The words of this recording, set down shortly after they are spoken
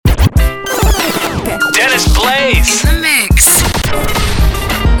bass. In the mix.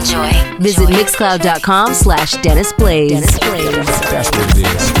 Enjoy. Visit mixcloud.com/DennisBlaze. Dennis Blaze. That's what it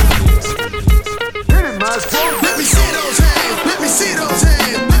is. Let me see those hands. Let me see those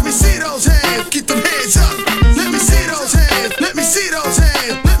hands. Let me see those hands. Get them hands up. Let me see those hands. Let me see those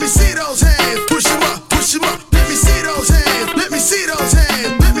hands. Let me see those hands. Push them up. Push them up. Let me see those hands. Let me see those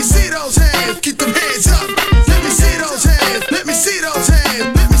hands. Let me see those hands. Get them hands up. Let me see those hands. Let me see those hands.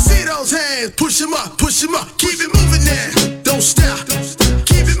 Let me see those hands. Push them up. Push them up. Keep it moving there. Don't stop.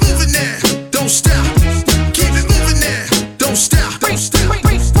 Keep it moving there. Don't stop. Keep it moving there. Don't stop. Don't stop.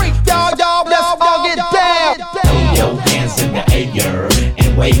 Y'all, let's all get down. Throw your hands in the air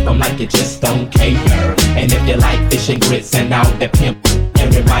and wave them like you just don't care. And if you like fish and grits and all the pimp,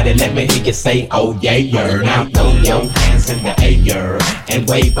 everybody let me hear you say, oh yeah. Now throw your hands in the air and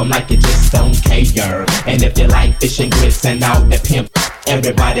wave them like you just don't care. And if you like fish and grits and all the pimp,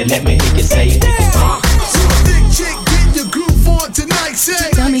 everybody let me hear you say, You a big chick, get your groove on tonight,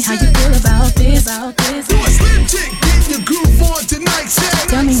 say. Tell me how you feel about this. You a slim chick, get your groove on tonight, say.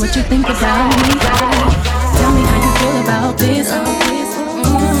 Tell me what you think about me. Tell me how you feel about this.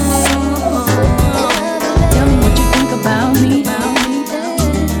 Tell me what you think about me.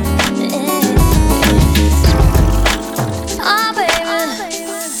 Oh, baby.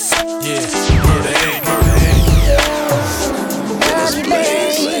 Yeah, murder ain't, murder ain't. Love you,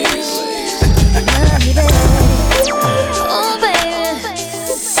 baby. Love you, baby. Oh, baby.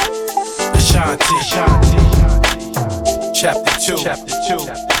 Ashanti. Chapter 2.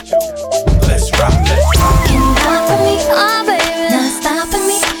 Let's rock. Can you rock for me? Oh, baby. Not stopping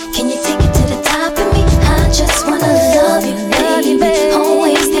me. Can you take it to the top of me? I just wanna love you, baby.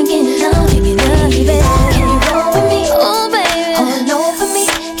 Always thinking of you, baby. Can you roll with me? Oh, baby. All over me.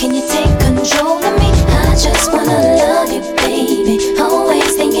 Can you take control of me? I just wanna love you, baby.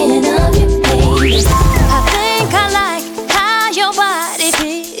 Always thinking of you, baby. I think I like how your body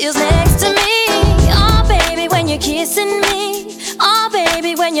feels next to me. Oh, baby, when you're kissing me. Oh,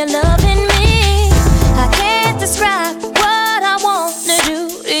 baby, when you're loving me. I can't describe what I wanna do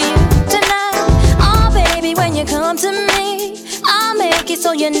to you tonight. Oh, baby, when you come to me, I'll make it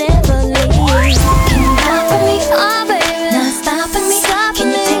so you never leave. Can you rock for me? Oh, baby, not stopping me. Can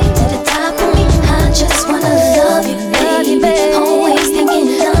you take it to the top of me? I just wanna love you, baby. Always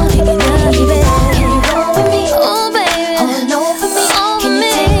thinking of you, baby. Can you roll with me? Oh, baby, all over me. Can you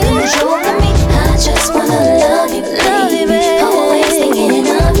take control of me? I just wanna love you, baby. Always thinking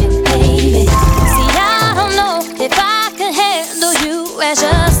of you, baby. See, I don't know if I could handle you as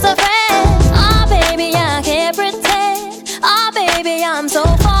just a friend. Oh, baby, I can't pretend. Oh, baby, I'm so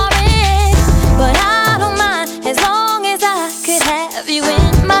foreign. But I don't mind as long as I could have you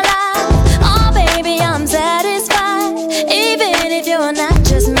in my life. Oh, baby, I'm satisfied, even if you're not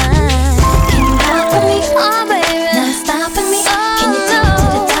just mine. Can you rock for me? Oh, baby, not stopping me. Can you take it to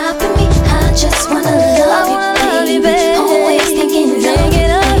the top of me? I just wanna love you, baby. Always thinking of you.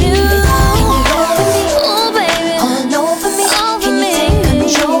 Can you roll with me? Oh, baby, all over me. Can you take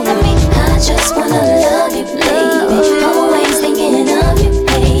control of me? I just wanna love you, baby. Always thinking of you,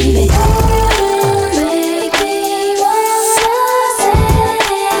 baby. Make me wanna say,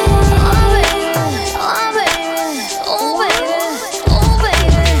 oh, baby, oh, baby, oh, baby, oh,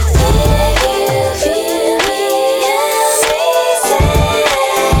 baby. If you feel me as we say,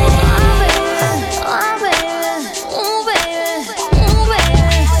 oh, baby, oh, baby, oh,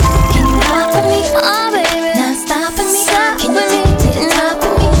 baby. Can you rock for me? Oh, baby, not stopping me. Can you take it to the top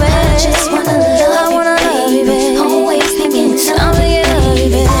of me? I just wanna love you, baby. Always thinking of you,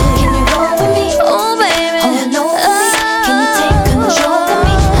 baby. Can you roll with me? Oh, baby, all over me. Can you take control of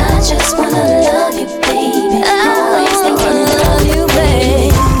me? I just wanna love you, baby. Always thinking of you, baby.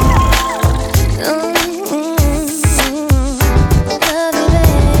 Love you, baby.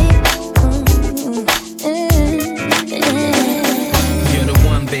 You're the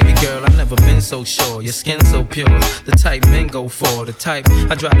one, baby girl, I've never been so sure. Your skin so pure, the type men go for. The type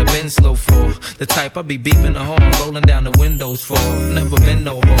I drive the Benz slow for. The type I be beeping the horn, rolling down the windows for. Never been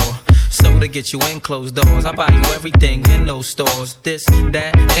no whore. So to get you in closed doors, I buy you everything in those stores. This,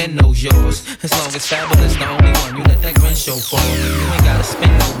 that, and those yours. As long as Fabulous the only one you let that grin show for. You ain't gotta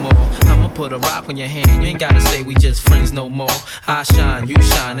spend no more. I'ma put a rock on your hand. You ain't gotta say we just friends no more. I shine, you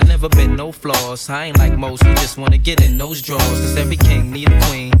shine, and never been no flaws. I ain't like most who just wanna get in those drawers. Cause every king need a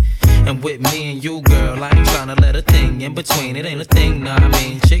queen. And with me and you, girl, I ain't tryna let a thing in between. It ain't a thing, nah, I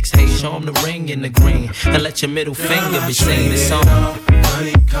mean. Chicks hate, show 'em the ring in the green. And let your middle finger be seen. It's on.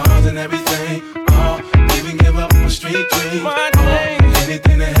 Money, cars, and everything. Oh, even give up my street dream.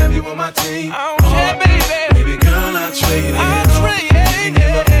 Anything to have you on my team. I don't care, baby. Baby girl, I trade it. I'll trade it. Even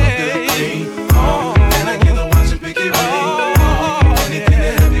give up my good thing. Oh, and I give the watch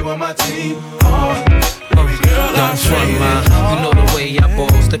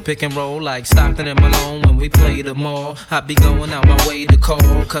pick and roll like Stockton and Malone when we play the mall. I be going out my way to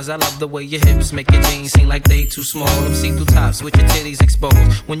call, cause I love the way your hips make your jeans seem like they too small. Them see-through tops with your titties exposed.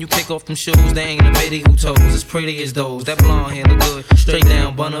 When you kick off them shoes, they ain't a bitty who toes as pretty as those. That blonde hair look good, straight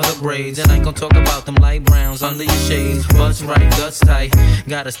down, bun of the braids. And I ain't gon' talk about them light browns under your shades. Butts right, guts tight,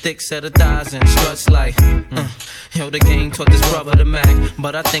 got a thick set of thighs and struts like yo, the game taught this brother to Mac,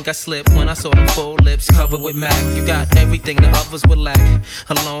 but I think I slipped when I saw them full lips covered with Mac. You got everything the others would lack,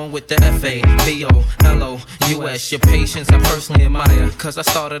 along with the FABOLOUS. Your patience I personally admire, cause I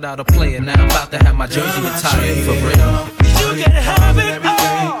started out a player, now I'm about to have my jersey retired for real. You can have it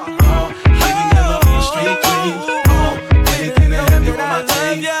all. Giving you love on the street dreams. Anything to have you on my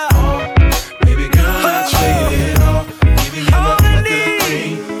team. Baby girl, I trade it all. Giving you love on the good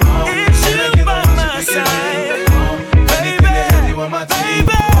cream. It's you by my side. Anything to have you on my team.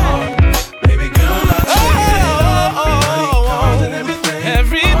 Baby girl, I trade it all. Money, cars, and everything.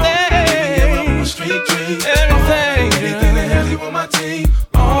 Everything. Giving you love on the street dreams. Everything. Anything to have you on my team.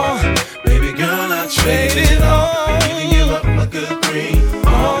 Baby girl, I trade it all. Good green,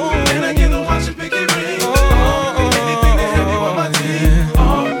 and I get to watch it pick it ring. Anything to have you on my team,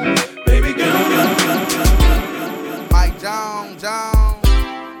 baby girl. Mike John.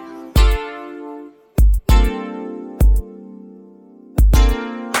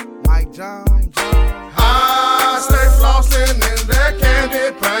 Mike John. I stay flossing in that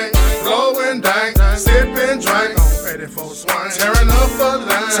candy paint, blowing dank, sipping drink, ready for swing, tearing up a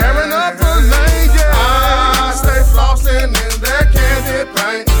lane, yeah. I stay flossing in that candy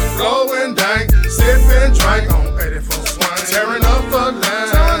paint, blowing dank, sipping drink, ready for swing, tearing up a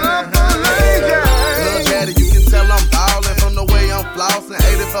lane, yeah. Little daddy, you can tell I'm ballin' from the way I'm flossing.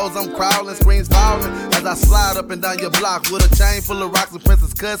 84s I'm crawling, screens falling as I slide up and down your block with a chain full of rocks and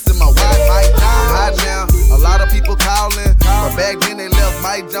princess cuts in my white Mike Jones. Hot now, a lot of people calling, but back then they left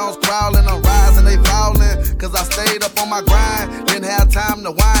Mike Jones crawling. I'm rising, they falling, cause I stayed up on my grind. Didn't have time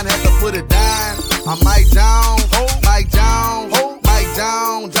to whine, had to put it down. I'm Mike Jones,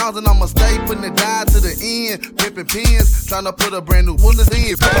 Jones, and I'ma stay putting it down to the end. Pimpin' pins, tryna put a brand new bullet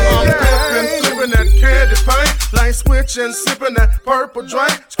in. I'm pimpin', flippin' that candy paint, lane switching, sippin' that purple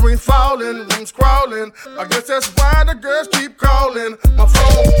drink. Screen falling, rooms crawling. I guess that's why the girls keep calling. My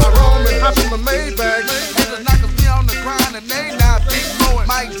phone, I roam and hop in my Maybach. Niggas knockers be on the grind and they not big blowin'.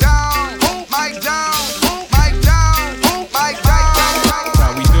 Mike Jones, Mike Jones, Mike Jones, Mike Jones. That's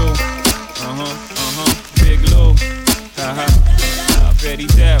how we do. Big Lou. Betty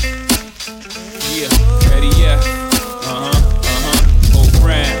Depp. Yeah, Betty F. Old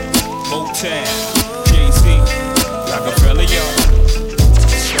Brown, Motown, Jay-Z, Rockefeller, yo.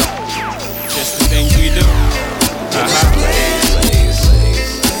 Just the things we do.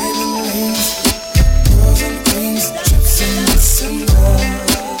 Girls and queens, trips in December.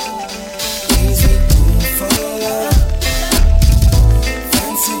 Things we do for love.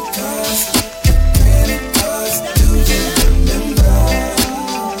 Fancy cars, credit cards, do you remember?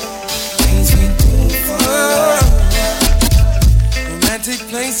 Things we do for love. Romantic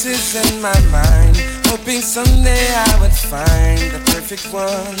places in my mind, hoping someday I would find the perfect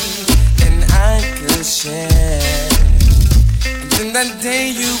one and I could share. And then that day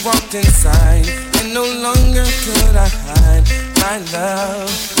you walked inside, and no longer could I hide my love.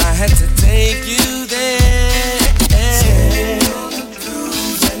 I had to take you there. Sailing on a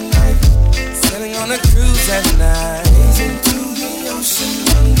cruise at night, sailing on a cruise at night, gazing through the ocean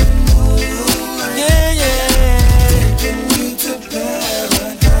under moonlight. Yeah, yeah, taking you to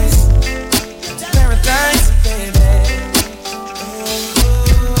paradise, baby.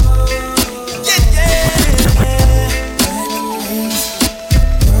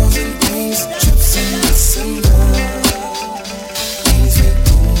 Girls and queens, trips in December. Things we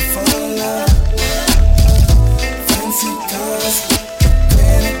do for love. Fancy cars,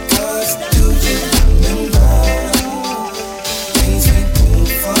 credit cards, do you remember? Things we do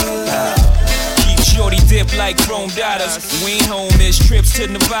for love. Keep shorty dip like chrome dollars. We ain't home, there's trips to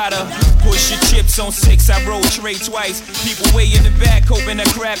Nevada. Push your chips on 6, I roll tray twice. People way in the back hoping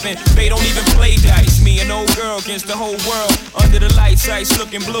they're crapping. They don't even play dice. Me and old girl against the whole world. Under the lights, ice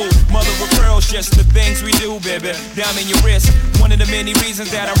looking blue. Mother of pearls, just the things we do, baby. Diamond your wrist, one of the many reasons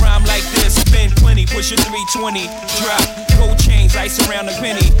that I rhyme like this. Spend plenty, push a 320. Drop, gold chains, ice around the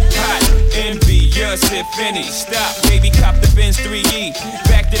penny. Hot, envious if any. Stop, baby, cop the Benz 3E.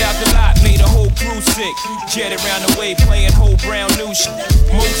 Backed it out the lot, made a whole crew sick. Jet around the way, playing whole brown new shit.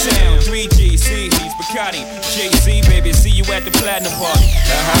 Motown, 3G, see, he's Bacardi. Jay-Z, baby, see you at the platinum party.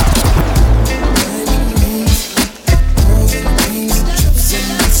 Girls and queens, trips in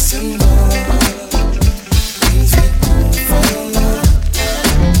December. Things we do for love.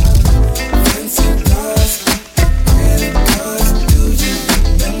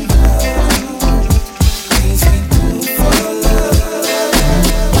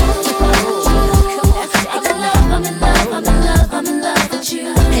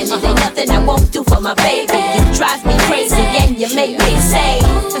 you make me say.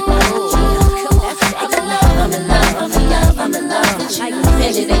 I'm in love, I'm in love, I'm in love, I'm in love with you.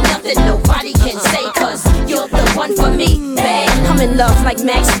 And it ain't nothing nobody can say, cause you're the one for me, babe. I'm in love like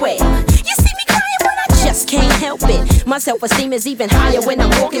Maxwell. You see me crying, but I just can't help it. My self-esteem is even higher when I'm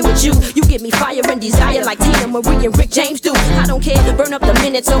walking with you. You give me fire and desire like Tina Marie and Rick James do. I don't care, burn up the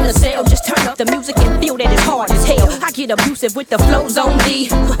minutes on the cell. Just turn up the music and feel that it's hard as hell. I get abusive with the flows on D.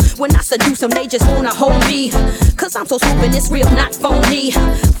 When I seduce them, they just wanna hold me. Cause I'm so smooth and it's real, not phony.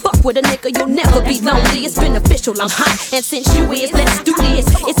 Fuck with a nigga, you'll never be lonely. It's beneficial, I'm hot, and since you is, let's do this.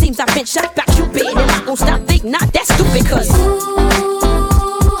 It seems I've been shot back, you been, and I gon' stop thinking not that stupid, cause I'm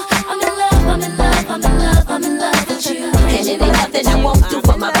in love, I'm in love, I'm in love, I'm in love with you. And it ain't nothing I won't do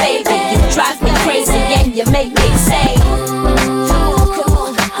for my baby. You drive me crazy and you make me say, come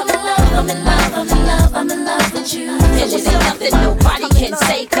on, I'm in love, I'm in love, I'm in love, I'm in love with you. And it ain't nothing nobody can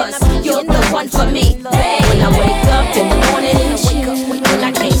say, cause you're the one for me, babe. When I wake up in the morning, when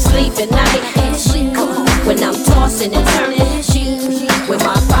I can't sleep at night, when I'm tossing and turning, when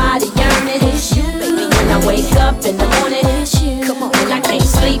my body yearning, when I wake up in the morning, when I can't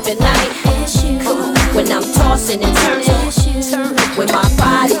sleep at night, when I'm tossing and turning, when my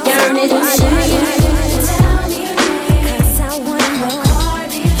body yearning.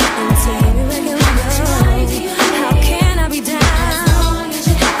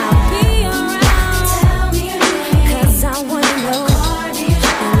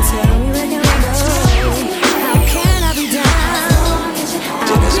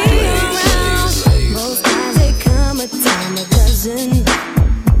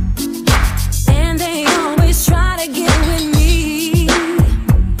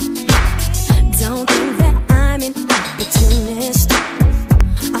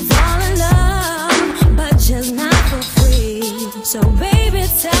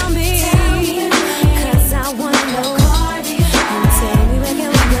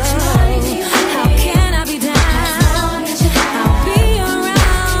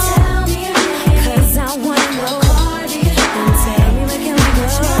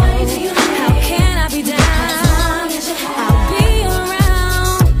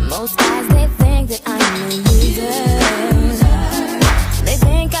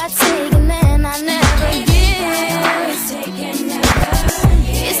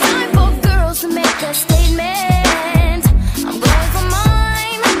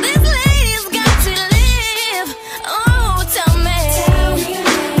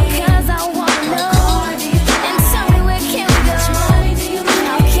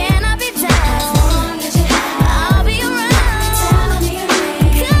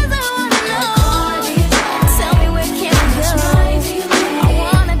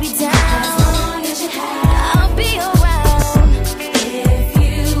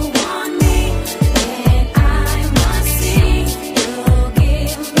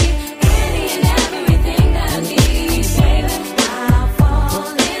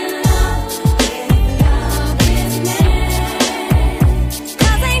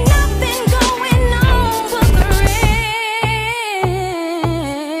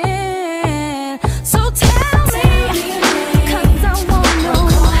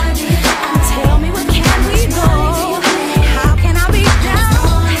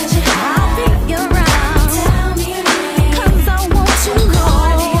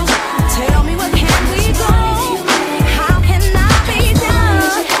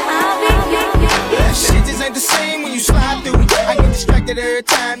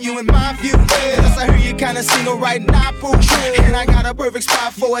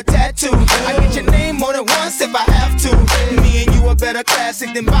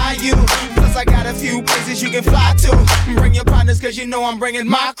 You know I'm bringing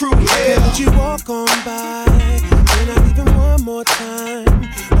my crew. Yeah. Would you walk on by? Can I leave him one more time?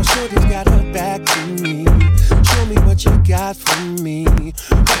 My shorty's got her back to me. Show me what you got for me.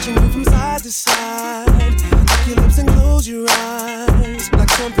 Watch you move from side to side. Lick your lips and close your eyes. Like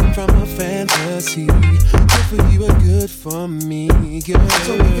something from a fantasy. Good for you and good for me, girl.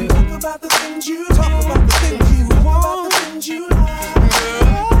 So we can talk about the things you talk about the things you want, the things you like.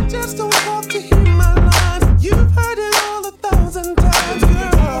 Girl, just don't talk to hear my lines. You've heard it all 1,000 times,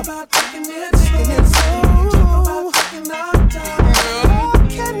 girl. Talk about taking it slow. Talk about taking our time. Girl,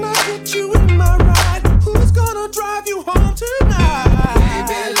 can I get you in my ride? Who's gonna drive you home tonight?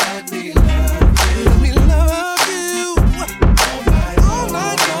 Baby, let me love you. Let me love you. All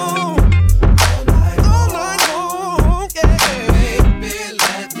night long. All night long, yeah. Baby,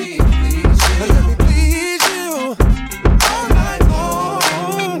 let me please you. Let me please you. All night long.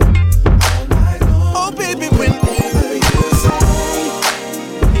 Oh, baby, whenever you say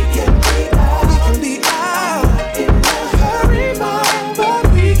we can be out.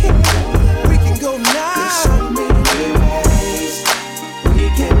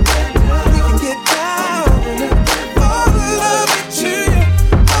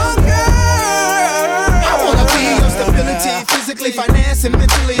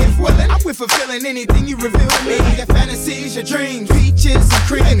 only if willing. I'm with fulfilling anything you reveal to me. Your fantasies, your dreams, peaches and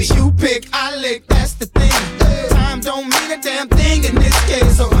cream. You pick, I lick, that's the thing. Time don't mean a damn thing in this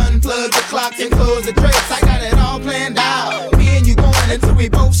case. So unplug the clock and close the drapes. I got it all planned out. Me and you going until we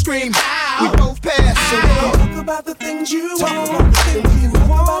both scream. We both pass. So talk about the things you want. Talk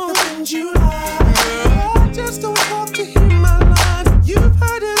about the things you like. Just don't talk to hear my line. You've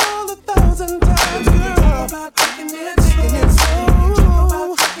heard it all 1,000 times, girl. Talk about taking it slow. Talk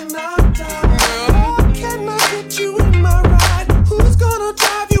about taking our time. Girl, can I get you in my ride? Who's gonna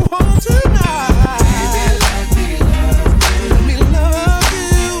drive you home tonight? Baby, let me love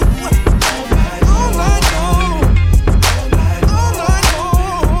you. All night long. All night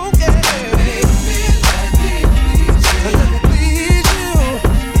long, yeah. Baby, let me please you.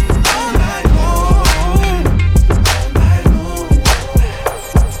 All night long.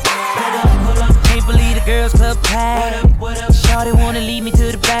 Can't believe the girls club packed. Shawty wanna lead me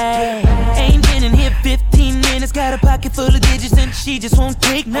to the bag. Ain't been in here 15 minutes. Got a pocket full of digits and she just won't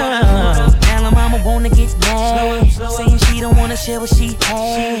take none. Now her mama wanna get mad, saying she don't wanna share what she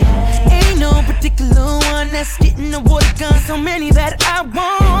had. Ain't no particular one that's getting the water gun. So many that I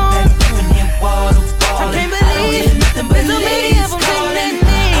want. I can't believe there's so many of them sitting at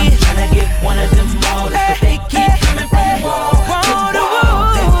me. I'm tryna get one of them all, but they keep coming from wall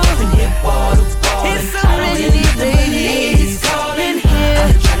to wall. It's so many ladies calling here.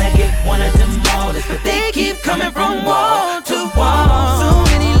 I'm tryna get one of them all, but they keep coming from wall to wall. So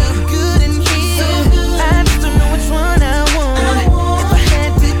many look good in here. I just don't know which one I want. If I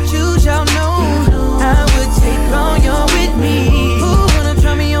had to choose, y'all know I would take all y'all with me. Who wanna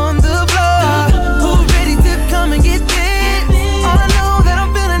try me on the floor? Who ready to come and get this? All I know that I'm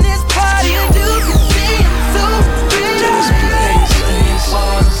feeling this party and you can see I'm so rich.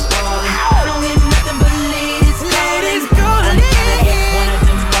 I don't hear nothing but ladies calling in. One of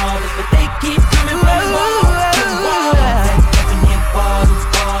them ballers, but they keep coming from wall to wall.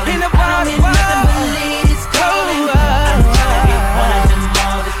 Ain't nobody nothing but ladies calling. I'm tryna get one of them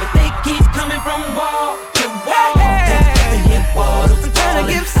ballers, but they keep coming from wall to wall. I'm tryna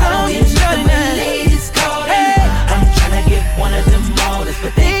give some ladies calling. I'm tryna get one of them ballers,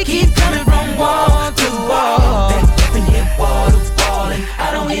 but they keep coming from wall to wall. Back up and hit wall to wall, and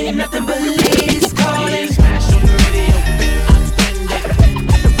I don't hear nothing but ladies calling. Smash on the radio, I'm bending.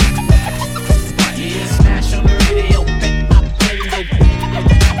 Yeah, smash on the radio,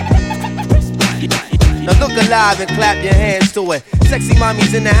 Now look alive and clap your hands to it. Sexy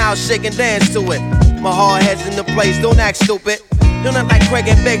mommies in the house, shake and dance to it. My hard head's in the place, don't act stupid. Don't act like Craig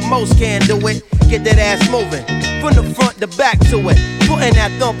and Big Most can do it. Get that ass moving, from the front to back to it. Putting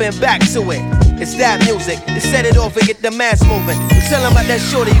that thumping back to it. It's that music, to set it off and get the mass moving. You tell 'em about that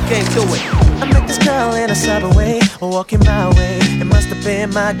shorty, you can't do it. I met this girl in a subway, walking my way. It must have been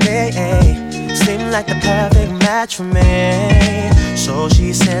my day. Seemed like the perfect match for me. So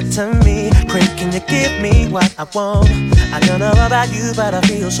she said to me, Craig, can you give me what I want? I don't know about you, but I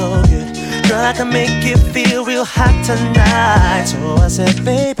feel so good. Girl, I can make you feel real hot tonight. So I said,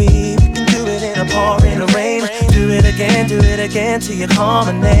 baby, we can do it in a pouring rain. Do it again till you call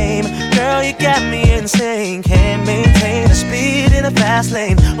my name. Girl, you got me insane. Can't maintain the speed in a fast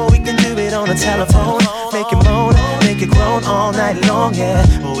lane. Or we can do it on a telephone. Make it moan, make it groan all night long, yeah.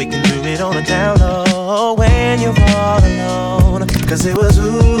 Or we can do it on a down low when you're all alone. Cause it was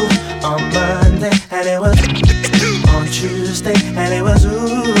ooh on Monday, and it was on Tuesday, and it was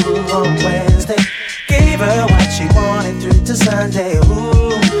ooh on Wednesday. Gave her what she wanted through to Sunday.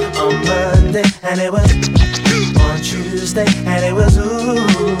 Ooh on Monday, and it was on Tuesday, and it was ooh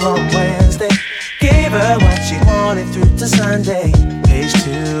on Wednesday. Gave her what she wanted through to Sunday. Page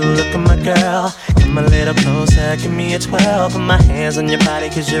 2, look at my girl. Come a little closer, give me a 12. Put my hands on your body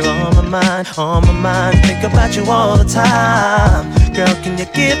cause you're on my mind. On my mind, think about you all the time. Girl, can you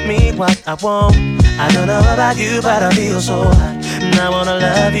give me what I want? I don't know about you, but I feel so hot. And I wanna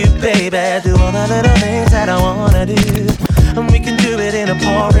love you, baby. Do all the little things that I wanna do. And we can do it in a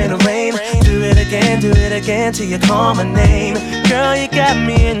pouring rain. Do it again till you call my name. Girl, you got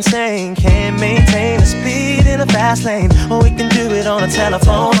me insane. Can't maintain the speed in a fast lane. Or we can do it on a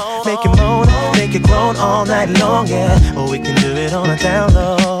telephone. Make it moan, make it groan all night long, yeah. Or we can do it on a down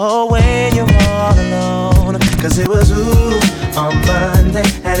low when you're all alone. Cause it was ooh on Monday,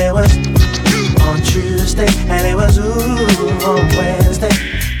 and it was on Tuesday, and it was ooh on Wednesday.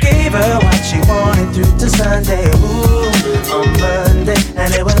 Gave her what she wanted through to Sunday. Ooh on Monday,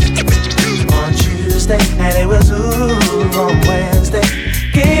 and it was on Tuesday, and it was ooh on Wednesday.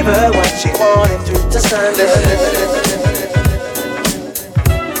 Gave her what she wanted through to Sunday.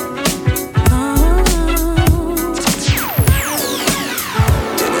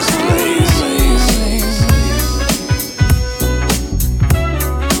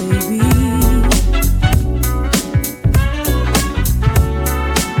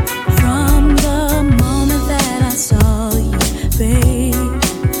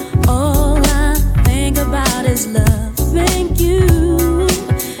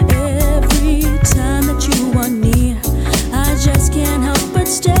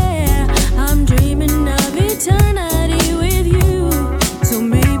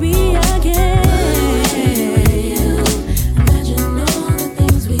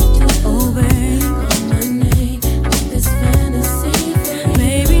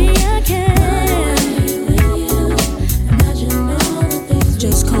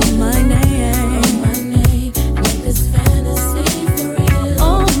 just call my name. Make this fantasy for real.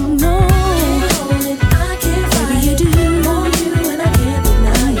 Oh no, can't hold it, I can't fight it. Baby, you do want you and I can't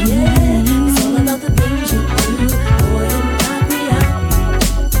deny it. It's all about the things you do. Boy, you knock me out.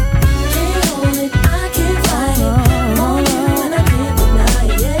 Can't hold it, I can't fight it. Want you and I can't deny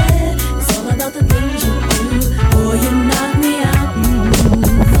it. It's all about the things you do. Boy, you knock me out.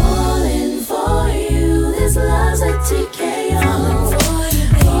 Falling for you, this love's a TKO.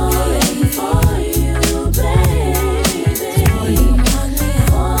 Falling for you, baby.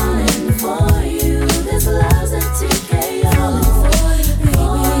 Falling for you, this love's a TKO.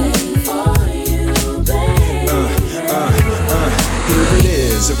 Falling for you, baby. Here it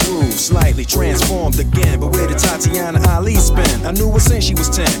is, a groove slightly transformed again. But where did Tatiana Ali spin? I knew her since she was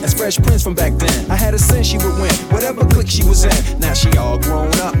 10, as Fresh Prince from back then. I had a sense she would win, whatever clique she was in. Now she all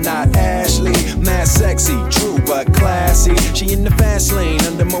grown up, not Ashley. Mad sexy, true but classy. She in the fast lane,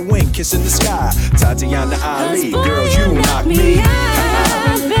 under my wing, kissing the sky. Tatiana Ali, girl, you knock me out.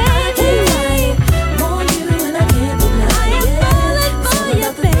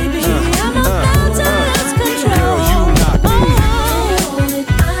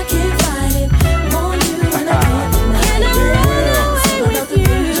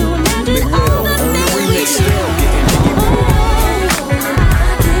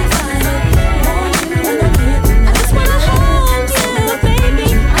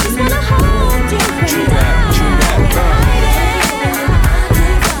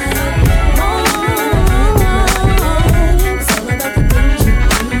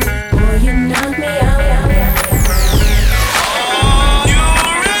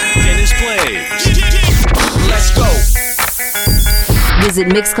 Visit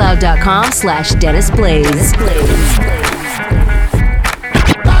mixcloud.com/DennisBlaze.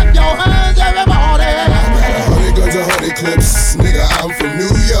 Clap your hands, everybody. Honey guns and honey clips, nigga, I'm from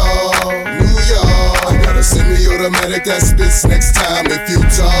New York. New York. I got a semi-automatic that spits next time if you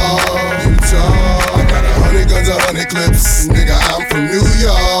talk. You talk. I got a honey guns and honey clips, nigga, I'm from New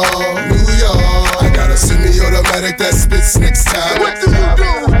York. New York. I got a semi-automatic that spits next time. What do you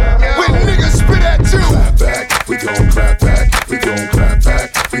do when niggas spit at you? Clap back, we gon' clap back. We gon' clap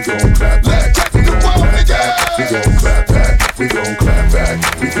back, we gon' clap back. Taking the wall, nigga. We gon' clap back, we gon' clap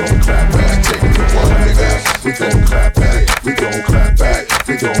back, we gon' clap back. Taking the wall, nigga. We gon' clap back, we gon' clap back,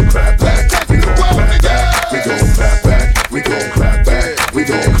 we gon' clap back. Taking the wall, nigga. We gon' clap back, we gon' clap back, we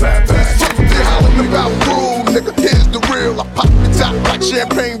gon' clap back. Fuck what they hollering about, rule, nigga. Here's the real. I pop the top like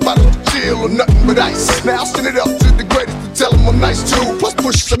champagne bottles to chill or nothing but ice. Now send it up to the greatest to tell them I'm nice too. Plus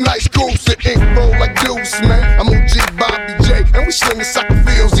push some nice grooves and ink roll like deuce, man. I'm OG Bobby J. And we slinging soccer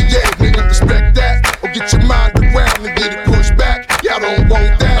fields, yeah, nigga, respect that. Or get your mind around and get it pushed back. Y'all don't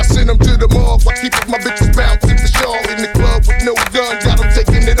want that. I send them to the morgue while keeping my bitches bouncing for sure. In the club with no gun, got them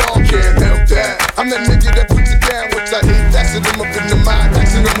taking it all. Can't help that. I'm that nigga that puts it down, which I hate. Daxing them up in the mind,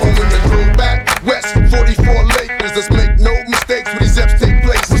 daxing them home in the throwback. West 44 Lakers, let's make no mistakes when these F's take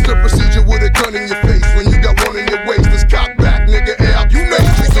place. What's the procedure with a gun in your face when you got one in your waist? Let's cock back, nigga, out. You know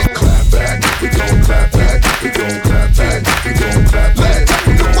we can clap back, we gon' clap back, we gon' clap back, we gon' clap back. We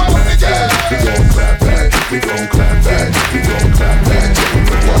gon' clap back, we gon' clap back, we gon' clap back.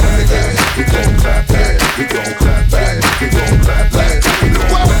 We gon' clap back, we gon' clap back, we gon' clap back. We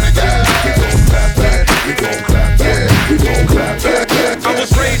gon' clap back, we gon' clap back, we gon' clap back. I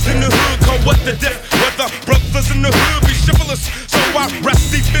was raised in the hood, called what the death. Whether brothers in the hood be chivalrous, so I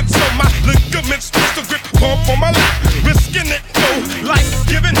rest defense on my ligaments. Pistol grip, pump on my lap, risking it, no life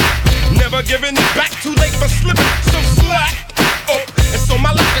giving, never giving it back. Too late for slipping, so slack. Oh, it's on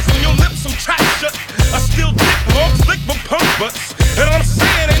my lap, it's on your lips, some track shut. I still dick hard, slick but punk butts. And I'm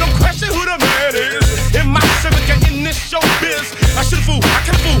saying, ain't no question who the man is. In my civic and in this show biz, I should fool, I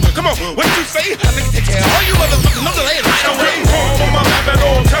can fool. Come on, what you say? I think take care of all you motherfuckers. No delay, right away. Pump on my lap at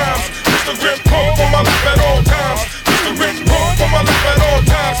all times. Mr. Grip, pump on my lap at all times. Mr. Grip, pump on my lap at all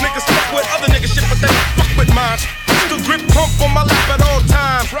times. Niggas fuck with other niggas shit, but they don't fuck with mine. Mr. Grip, pump on my lap at all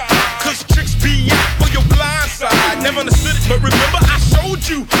times. Cause tricks be out for your blind side. Never understood it, but remember I showed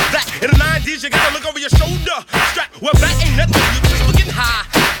you that in the 90s you gotta look over your shoulder. Strap, well that ain't nothing, you just looking high.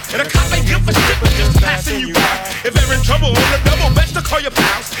 And a cop ain't good for shit, but just passing you by. If they're in trouble on the double, best to call your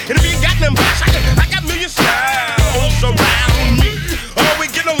pals. And if you ain't got them bucks, I got million styles around me. Are we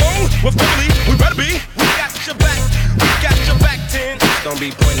getting along? Well, family, we better be. We got your back, 10. Don't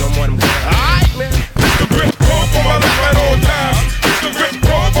be pointing no more than alright, man. Mr. Grip, pump on my lap at all times. Mr. Grip,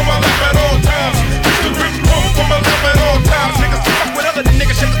 pump on my lap at all times. Mr. Grip, pump on my lap at all times. Niggas fuck with other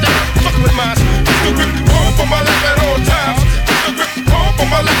niggas shit, but they don't fuck with mine. Mr. Grip, pump on my lap at all times. Mr. Grip, pump on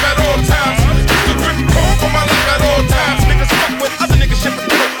my lap at all times. Mr. Grip, pump on my lap at all times. Niggas fuck with other niggas shit,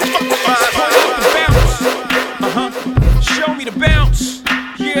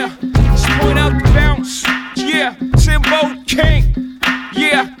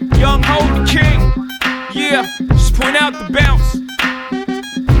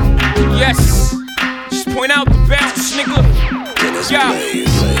 Yes, just point out the bounce, nigga. Yeah,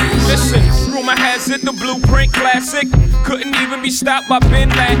 listen, rumor has it the blueprint classic couldn't even be stopped by Bin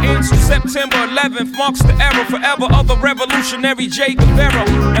Laden. So September 11th marks the era forever of the revolutionary Che Guevara.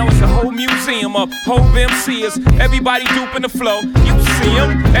 Now it's a whole museum of whole MCs. Everybody duping the flow. You see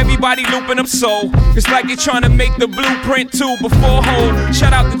them, everybody looping them so. It's like they trying to make the blueprint too before whole.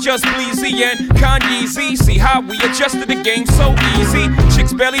 Shout out to Just Bleezy and Kanye Z. See how we adjusted the game so easy.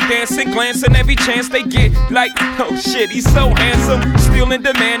 Chicks belly dancing, glancing every chance they get. Like, oh shit, he's so handsome. Still in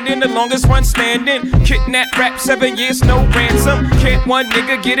demand, in the longest run standing. Kidnap rap, 7 years, no ransom. Can't one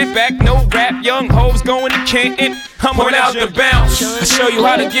nigga get it back, no rap. Young hoes going to Canton. I'm on out the bounce. I show you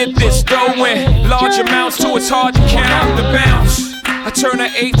how to get this dough in large amounts till it's hard to count out the bounce. I turn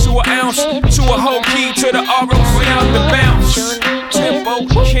an 8 to an ounce, to a whole key to the ROC out the bounce. Tempo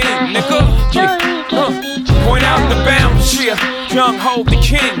king, nigga. Yeah. Point out the bounce, yeah. Young Ho the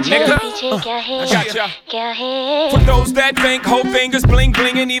king, nigga. I got ya. For those that think whole thing is bling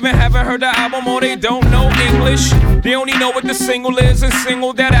bling and even haven't heard the album or they don't know English, they only know what the single is and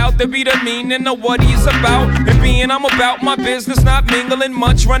single that out to be the meaning of what he's about. And being I'm about my business, not mingling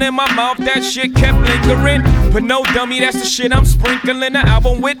much, running my mouth, that shit kept lingering. But no dummy, that's the shit I'm sprinkling the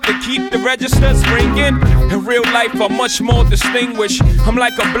album with to keep the registers ringing. In real life, I'm much more distinguished. I'm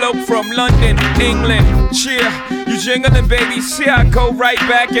like a bloke from London, England. Cheer, you jingling, baby. See, I go right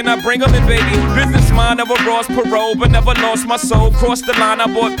back and I bring them in, baby. Business mind, never lost parole, but never lost my soul. Crossed the line, I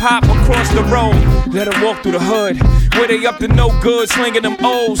bought pop across the road. Let her walk through the hood, where they up to no good, slinging them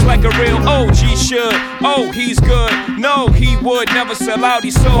O's like a real OG should. Oh, he's good. No, he would never sell out.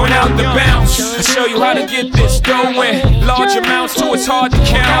 He's sold out the bounce. I show you how to get this dough in large amounts, so it's hard to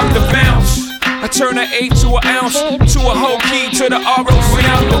count out the bounce. I turn an 8 to an ounce, to a whole key to the ROC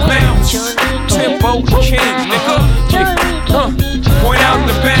out the bounce. Tempo king, nigga. Yeah. Point out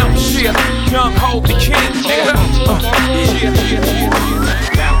the bounce, yeah. Young Ho the king, nigga.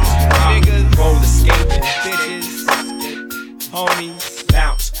 Niggas roller skating, bitches, homies,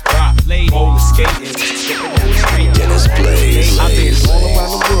 bounce, rock, ladies, roller skating, Dennis Blaze. I've been all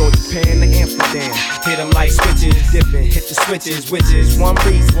around the world, Japan to Amsterdam. Hit them like switches, dipping, hit the switches, which is one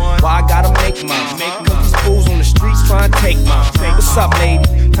reason why I gotta make mine. Cause these fools on the streets trying to take mine. What's up, lady?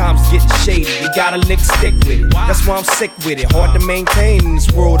 Time's getting shady, you gotta lick stick with it. That's why I'm sick with it. Hard to maintain in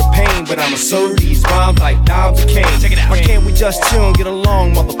this world of pain, but I'ma serve these rhymes like dimes of cane. Why can't we just chill and get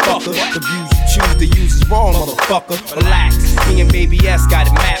along, motherfucker? The views you choose to use is wrong, motherfucker. Relax, me and Baby S got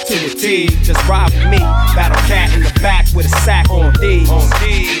it mapped to a T. Just ride with me, battle cat in the back with a sack on D.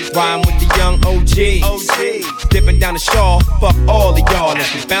 Rhyme with the young OG. Dipping down the shaw, fuck all of y'all.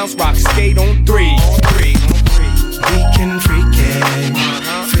 Let's be bounce, rock, skate on 3. We can freak it,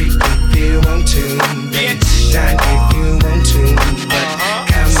 freak if you want to, bitch. Dine if you want to, but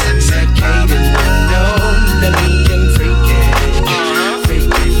come secate and know that we can freak it, freak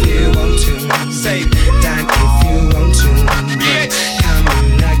if you want to, say dine if you want to, but come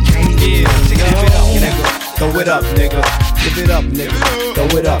Throw it up, nigga. Give it up, nigga.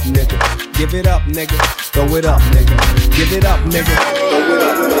 Throw it up, nigga. Give it up, nigga. Throw it up, nigga. Give it up, nigga. Throw it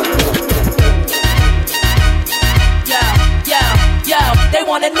up, nigga. Yo, they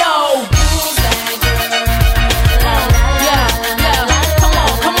wanna know who's that girl? Come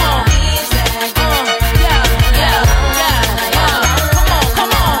on. Come on.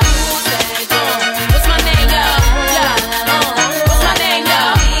 What's my name, yo? What's my name, yo?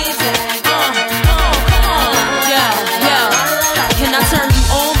 Can I turn you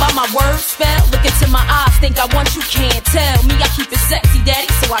on by my word spell? Look into my eyes, think I want you, can't tell. Me, I keep it sexy,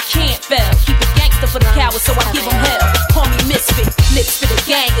 daddy, so I can't fail. Keep it gangster for the cowards, so I give them hell. Call me misfit, lips for the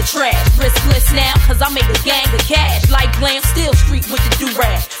gang of trash. Riskless now, cause I made a gang of cash. Like glam, still street with the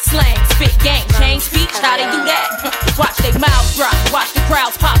do-rag. Slang, spit, gang, change speech, how they do that? Watch they mouths drop, watch the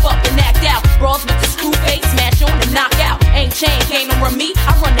crowds pop up and act out. Brawls with the screw face, smash on and knock out. Ain't chain, can't run me,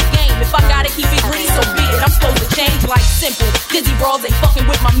 I run the game. If I gotta keep it green, so be it. I'm supposed to change like simple. Dizzy brawls ain't fucking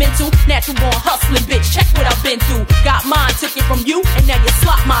with my mental. Natural born hustling, bitch, check what I've been through. Got mine, took it from you, and now you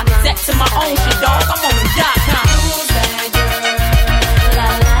slot mine. Exact to my own shit, dog, I'm on the .com. Who's that girl?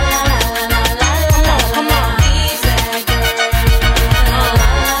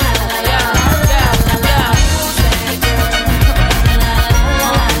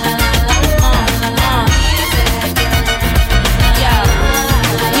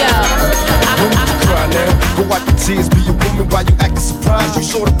 Wipe your tears, be a woman while you acting surprised. You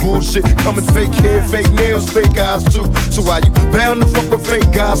saw the bullshit coming, fake hair, fake nails, fake eyes too. So why you bound to fuck with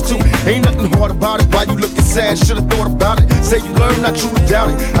fake guys too? Ain't nothing hard about it. Why you looking sad? Should've thought about it. Say you learn, not truly doubt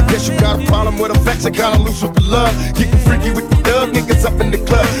it. I guess you got a problem with affection, kinda loose with the love. Getting freaky with the thug niggas up in the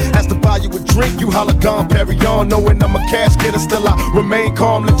club. Has to buy you a drink, you holler Dom Perignon. Knowing I'm a cash getter, still I remain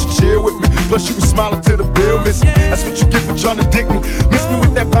calm, let you chill with me. Plus you was smiling to the bill, miss me. That's what you get for trying to dick me. Miss me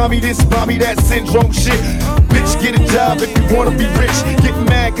with that bomb me this, bomb me that syndrome shit. Bitch, get a job if you wanna be rich. Get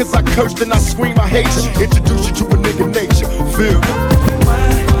mad cause I cursed and I scream I hate you. Introduce you to a nigga nature, feel me?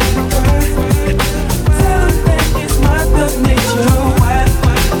 It's my thug nature.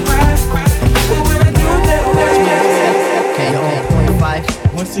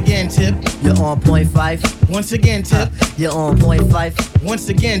 Once again, Tip. You're on point 5. Once again, Tip. You're on point 5. Once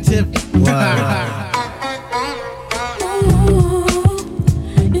again, Tip. You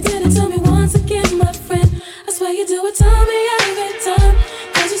did it to me once again, my friend. I swear you do it to me every time.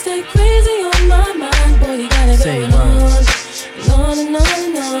 Cause you stay crazy on my mind. Boy, you got it going on. On and on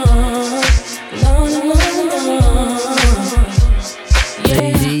and on. On and on and on. Yeah.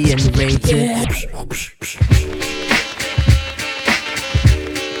 Lady and rated. Yeah.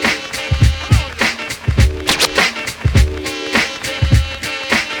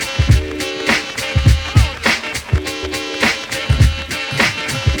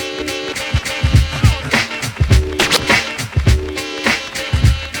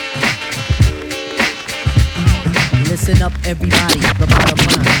 Listen up, everybody, the bottom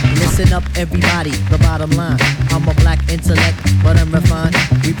line. Listen up, everybody, the bottom line. I'm a black intellect, but I'm refined.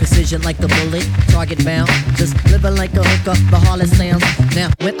 We precision like a bullet, target bound. Just living like a hooker, the harlot sounds. Now,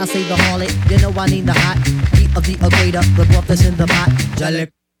 when I say the harlot, you know I need the hot heat of the equator, the broth that's in the pot.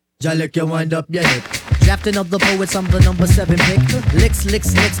 Jalik, you wind up your hip. Drafting of the poets, I'm the number 7 pick. Licks,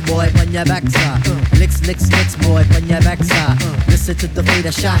 boy, on your backside. Licks, boy, on your backside. Listen to the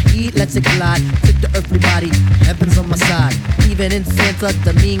fader, Shaheed, let's it glide. Tip the earthly body, heaven's on my side. Even in Santa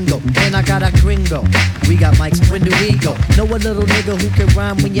Domingo, and I got a gringo. We got mics, when do we go? Know a little nigga who can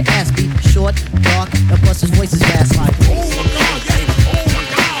rhyme when you ask me. Short, dark, and plus his voice is fast like. Oh my God, yes.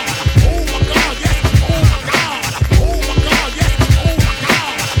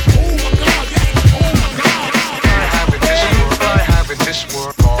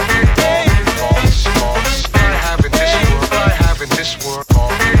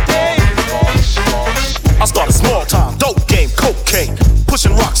 I started small time, dope game, cocaine.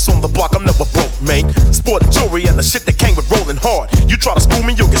 Pushing rocks on the block, I'm never broke, man. Sporting jewelry and the shit that came with rolling hard. You try to school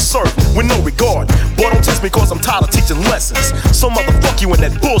me, you'll get served with no regard. Boy, don't test me cause I'm tired of teaching lessons. So motherfuck you and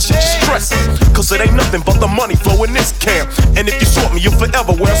that bullshit you stressing. Cause it ain't nothing but the money flow in this camp. And if you short me, you'll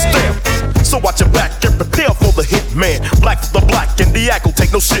forever wear a stamp. So watch your back and prepare for the hit man. Black for the black and the act will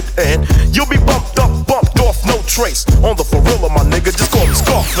take no shit, and you'll be bumped up, bumped off, no trace. On the for real of my nigga, just call me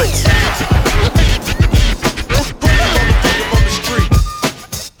Scarface.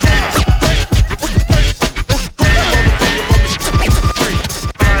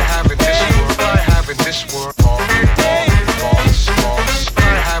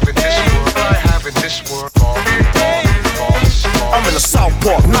 I'm in the South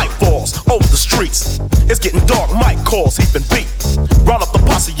Park, night falls over the streets. It's getting dark, mic calls, heaping beat. Round up the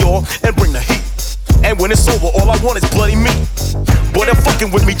posse, y'all, and bring the heat. And when it's over, all I want is bloody meat. Boy, they're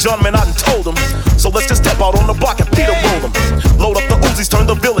fucking with me, John, man, I done told them. So let's just step out on the block and Peter roll them. Load up the Uzis, turn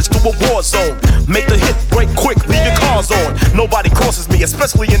the village to a war zone. Make the hit, break quick, leave your cars on. Nobody crosses me,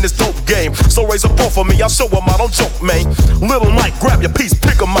 especially in this dope game. So raise a ball for me, I'll show them I don't joke, man. Little Mike, grab your piece,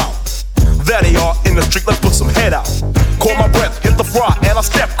 pick them out. There they are in the street, let's put some head out. Caught my breath, hit the fry, and I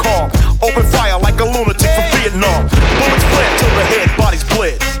step calm. Open fire like a lunatic from Vietnam. Bullets fled till the head, bodies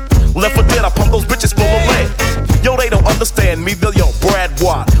bled. Left for dead, I pump those bitches full of lead. Yo, they don't understand me, they'll yo, Brad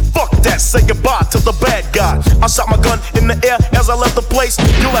Watt. Fuck that, say goodbye to the bad guy. I shot my gun in the air as I left the place.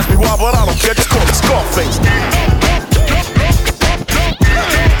 You'll ask me why, but I don't care, just call me Scarface.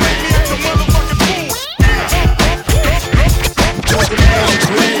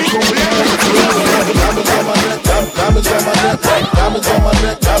 Diamonds on my neck, diamonds on my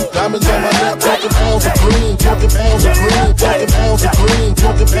neck, diamonds on my neck. Talking pounds of green, talking pounds of green, talking pounds of green,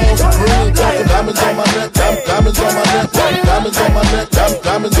 talking pounds of green. Talking diamonds on my neck, diamonds on my neck, diamonds on my neck,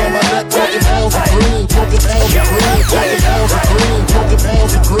 diamonds on my neck. Talking pounds of green, talking pounds of green, talking pounds of green, talking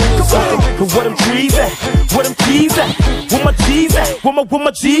pounds of green. Where them trees at? Where them keys at? Where my G's at? Where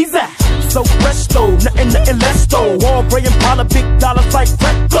my G's at? So fresh though, nothing less though. All gray and pile of big dollars like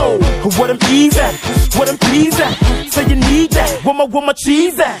Frecto. Where them E's at? Where them P's at? Say you need that. Where my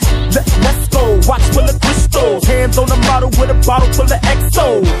cheese at? Let's go. Watch full of crystals. Hands on the model with a bottle full of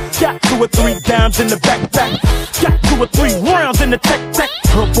XO. Got 2 or 3 dimes in the backpack. Got 2 or 3 rounds in the tech.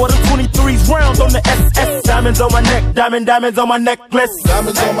 For the 23s rounds on the SS. Diamonds on my neck, diamonds on my necklace.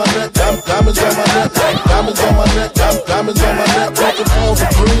 Diamonds on my neck, diamonds on my neck, diamonds on my neck, diamonds on my neck. Talking pounds of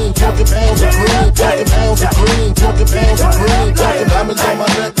green, talking pounds of green, talking pounds of green, talking pounds of green, talking diamonds on my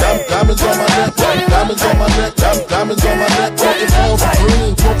neck, diamonds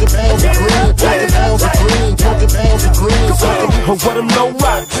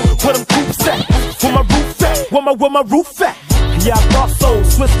where my roof at? Yeah, I thought so,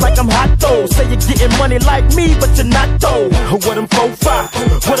 Swiss like I'm hot though. Say you're getting money like me, but you're not though. Where them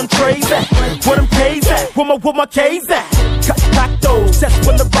 4-5, where them trays at? Where them K's at? Where my K's at? Cut those, that's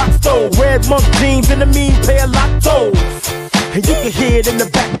when the box though. Red monk jeans and a mean pair of lottos. And you can hear it in the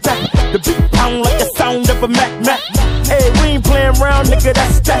back. The beat pound like the sound of a Mac. Hey, we ain't playing around, nigga,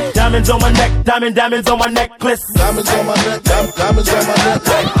 that's that. Diamonds on my neck, diamonds on my necklace. Diamonds on my neck, diamonds on my neck,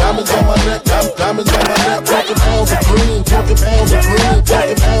 diamonds on my neck, diamonds on my neck. 20 pounds of green, 20 pounds of green,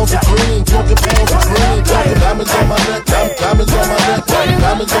 20 pounds of green, 20 pounds of green. Diamonds on my neck, diamonds on my neck,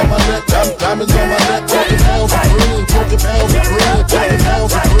 diamonds on my neck, diamonds on my neck. 20 pounds of green, 20 pounds of green, 20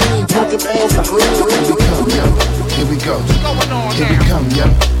 pounds of green, 20 pounds of green. Here we go. Here we come, yo.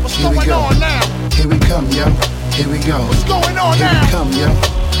 Here we go. Here we come, yo. Here we go. What's going on now? Here we come, yo.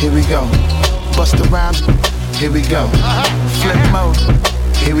 Here we go. Bust the rhymes. Here we go. Flip mode.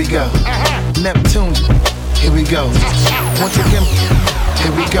 Here we go. Neptune. Here we go. Once again.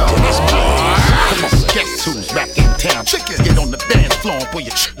 Here we go. Guess who's back in town? Chickens get on the dance floor and put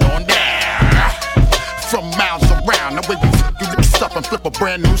your shit on down. From miles around, the way we do this stuff and flip a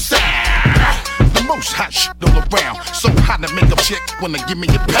brand new sound. The most hot shit all around. So hot to make a chick wanna give me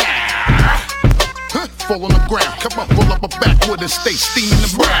a pound. Fall on the ground, come on, roll up a backwood and stay steaming the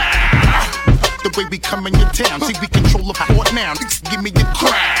brown. The way we come in your town, see we control the fort now. Give me your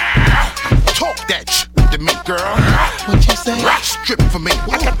crown. Talk that shit to me, girl. What you say? Strip for me.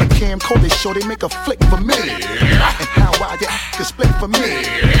 I got the camcorder, show they make a flick for me. And how I can split for me.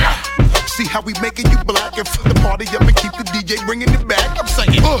 See how we making you black and fuck the party up and keep the DJ bringing it back. I'm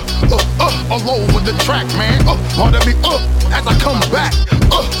saying, all over the track, man. Pardon me, as I come back.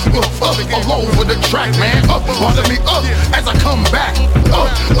 All over the track, man. Pardon me, as I come back.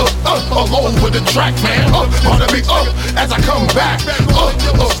 All over the track, man. Pardon me, as I come back. All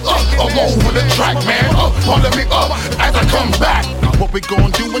over the track, man. Pardon me, as I come back. What we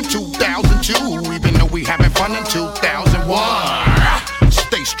gonna do in 2002, even though we having fun in 2001.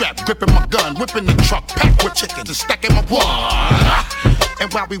 Stay strapped, gripping my gun, whipping the truck, packed with chickens and stacking my one.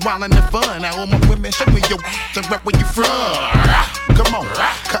 And while we wildin' and fun, now all my women show me your and rep where you from. Come on,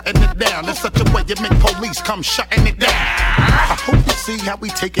 cutting it down in such a way you make police come shutting it down. I hope you see how we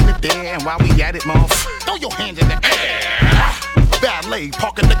taking it there, and while we at it, mom, throw your hands in the air. Valet,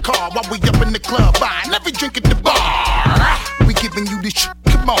 parking the car while we up in the club, buying every drink at the bar. We giving you this shit,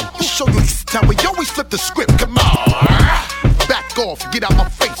 come on, to show you this time we always flip the script, come on. Back off, get out my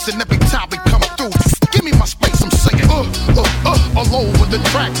face, and every time we come through, give me my space, I'm saying, all over the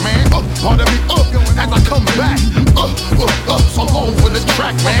track, man, pardon me, as I come back, all over the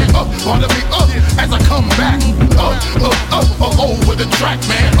track, man, pardon me, as I come back, all over the track,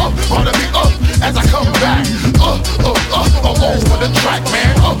 man, pardon me, as I come back, all over the track,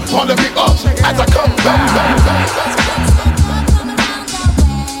 man, pardon me, as I come back.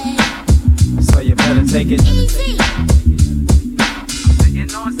 So you better take it.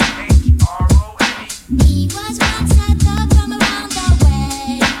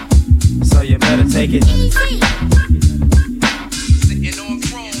 So you better take it.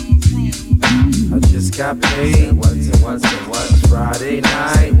 I just got paid. What's it? Friday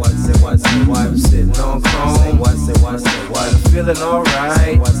night. What's it? Sitting on chrome. What's it? Feeling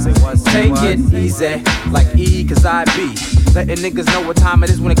alright. Take it easy, like E, cause I be letting niggas know what time it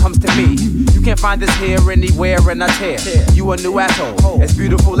is when it comes to me. You can't find this here anywhere and I tear. You a new asshole, as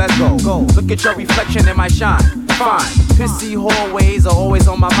beautiful, let's go. Look at your reflection in my shine. Fine, pissy hallways are always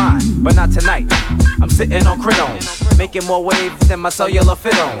on my mind, but not tonight. I'm sitting on crinone, making more waves than my cellular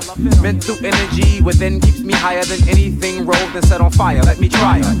fit on. Mental energy within keeps me higher than anything rolled and set on fire. Let me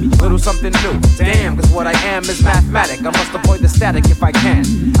try a little something new. Damn, cause what I am is mathematic. I must avoid the static if I can.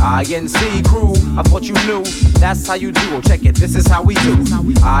 INC crew, I thought you knew. That's how you do. Oh, check it, this is how we do.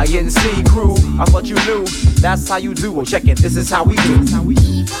 INC crew, I thought you knew. That's how you do. Oh, check it, this is how we do.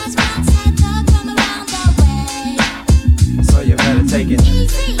 So you better take it.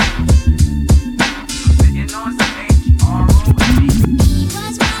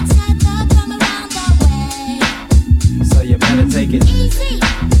 So you better take it.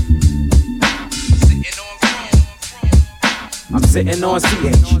 I'm sitting on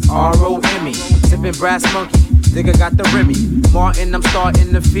CHROME, sipping brass monkey. Nigga got the Remy. Martin, I'm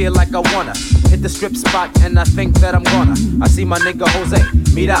starting to feel like I wanna hit the strip spot, and I think that I'm gonna. I see my nigga Jose.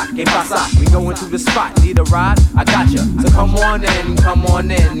 Mira, que pasa? We going to the spot. Need a ride? I got ya. So come on in, come on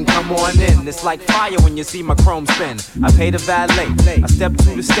in, come on in. It's like fire when you see my chrome spin. I pay the valet. I step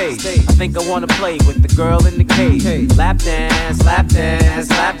to the stage. I think I wanna play with the girl in the cage. Lap dance, lap dance,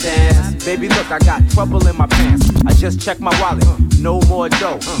 lap dance. Baby, look, I got trouble in my pants. I just checked my wallet. no more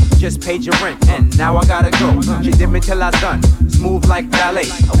dough. Just paid your rent, and now I gotta go. She did me till I done, smooth like ballet.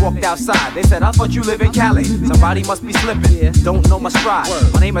 I walked outside, they said, I thought you live in Cali. Somebody must be slipping, don't know my stride.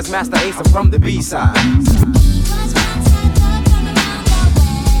 My name is Master Ace, I'm from the B-side.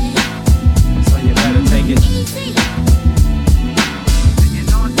 So you better take it.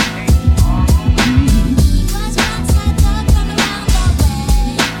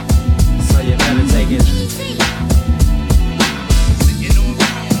 So you better take it.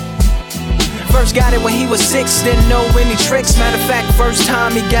 First got it when he was 6, didn't know any tricks. Matter of fact, first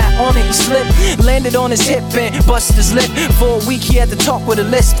time he got on it, he slipped. Landed on his hip and busted his lip. For a week he had to talk with a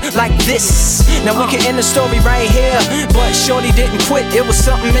list like this. Now we can end the story right here, but shorty didn't quit, it was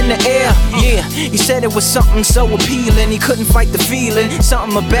something in the air. Yeah, he said it was something so appealing, he couldn't fight the feeling,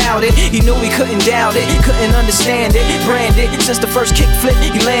 something about it. He knew he couldn't doubt it, couldn't understand it. Branded, since the first kick flip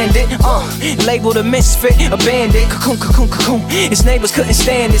he landed. Labeled a misfit, a bandit. Cocoon, cocoon, cocoon. His neighbors couldn't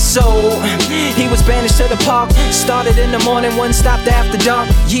stand it, so he was banished to the park. Started in the morning, one stopped after dark.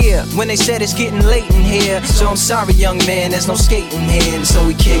 Yeah, when they said it's getting late in here. So I'm sorry, young man, there's no skating here. And so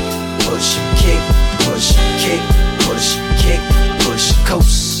we kick, push, kick, push, kick, push, kick, push,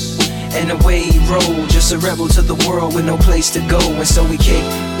 coast. And the way he rolled, just a rebel to the world with no place to go. And so we kick,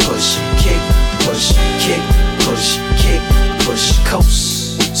 push, kick, push, kick, push, kick, push,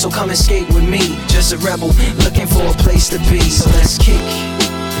 coast. So come and skate with me, just a rebel looking for a place to be. So let's kick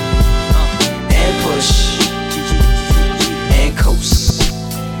and push and coast.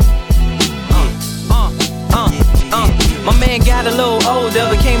 My man got a little older,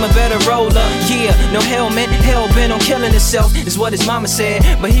 became a better roller. Yeah, no helmet, hell bent on killing himself, is what his mama said.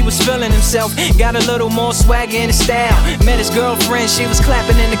 But he was feeling himself, got a little more swagger in his style. Met his girlfriend, she was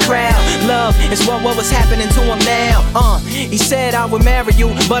clapping in the crowd. Love is what was happening to him now. He said I would marry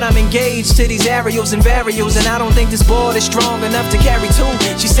you, but I'm engaged to these aerials and varials, and I don't think this board is strong enough to carry two.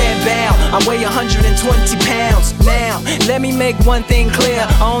 She said bow, I weigh 120 pounds. Now, let me make one thing clear,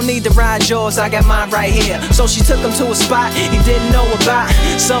 I don't need to ride yours, I got mine right here. So she took him to a spot he didn't know about,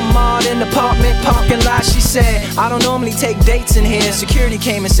 some odd in the apartment parking lot. She said, I don't normally take dates in here. Security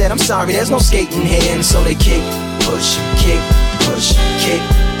came and said, I'm sorry, there's no skating here. And so they kick, push, kick, push, kick,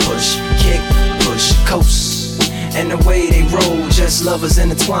 push, kick, push, coast. And the way they roll, just lovers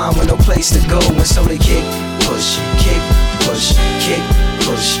intertwined with no place to go. And so they kick, push, kick, push, kick,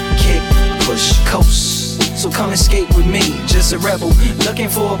 push, kick, push, coast. So come and skate with me, just a rebel looking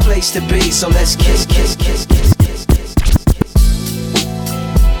for a place to be. So let's kiss, kiss, kiss, kiss.